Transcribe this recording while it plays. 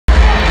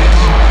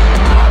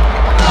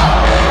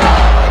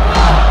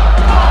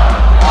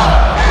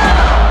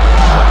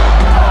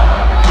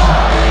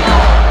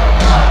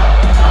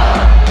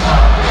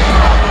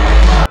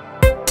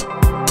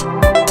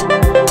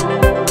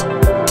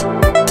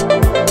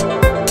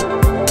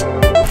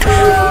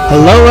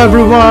Hello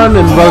everyone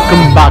and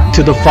welcome back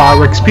to the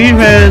FAR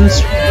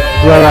Experience,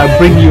 where I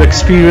bring you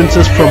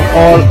experiences from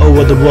all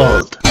over the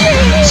world.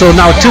 So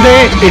now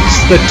today it's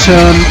the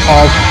turn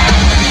of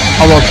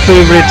our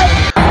favorite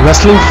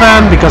wrestling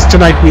fan, because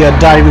tonight we are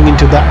diving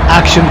into the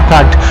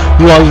action-packed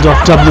world of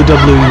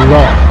WWE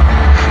RAW.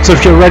 So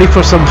if you're ready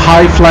for some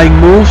high-flying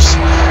moves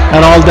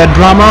and all that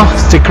drama,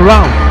 stick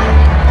around.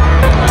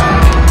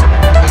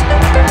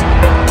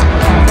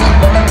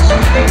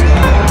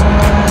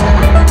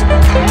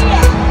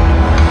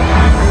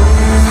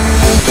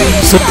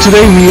 So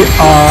today we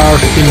are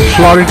in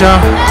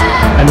Florida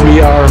and we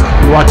are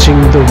watching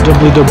the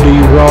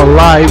WWE RAW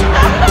live,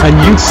 and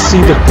you see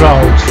the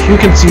crowd. You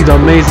can see the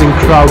amazing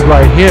crowd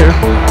right here.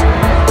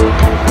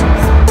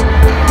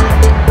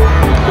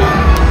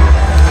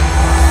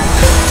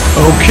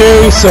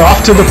 Okay, so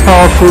after the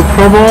powerful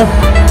promo,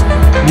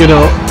 you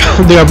know,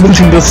 they are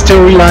building the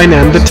storyline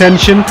and the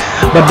tension,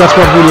 but that's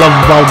what we love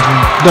about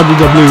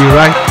WWE,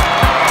 right?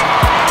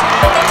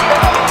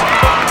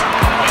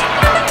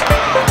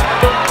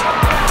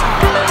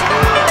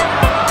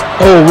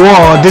 Oh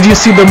wow, did you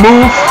see the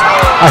move?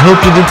 I hope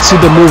you did see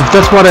the move.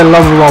 That's what I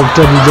love about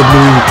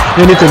WWE.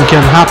 Anything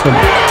can happen.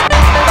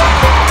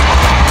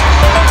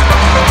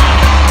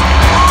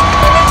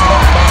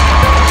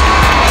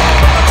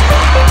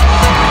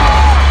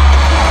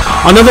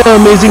 Another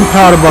amazing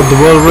part about the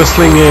World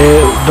Wrestling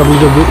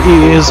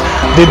WWE is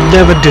they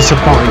never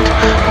disappoint.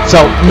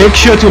 So make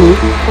sure to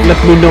let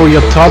me know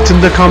your thoughts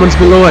in the comments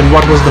below, and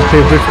what was the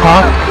favorite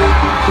part,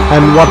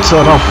 and what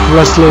sort of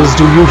wrestlers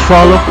do you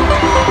follow.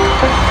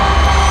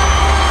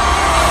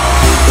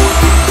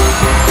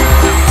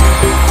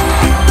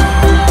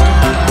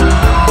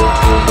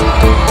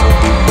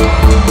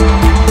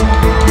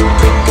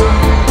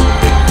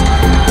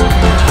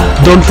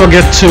 Don't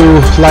forget to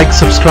like,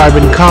 subscribe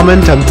and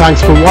comment, and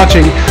thanks for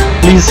watching.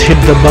 Please hit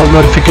the bell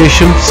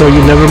notification so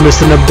you never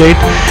miss an update,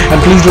 and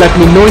please let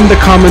me know in the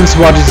comments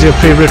what is your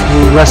favorite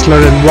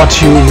wrestler and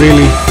what you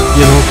really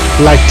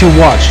like to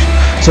watch.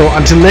 So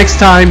until next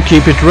time,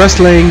 keep it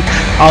wrestling.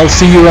 I'll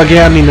see you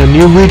again in a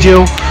new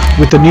video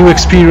with a new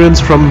experience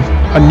from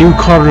a new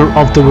corner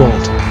of the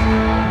world.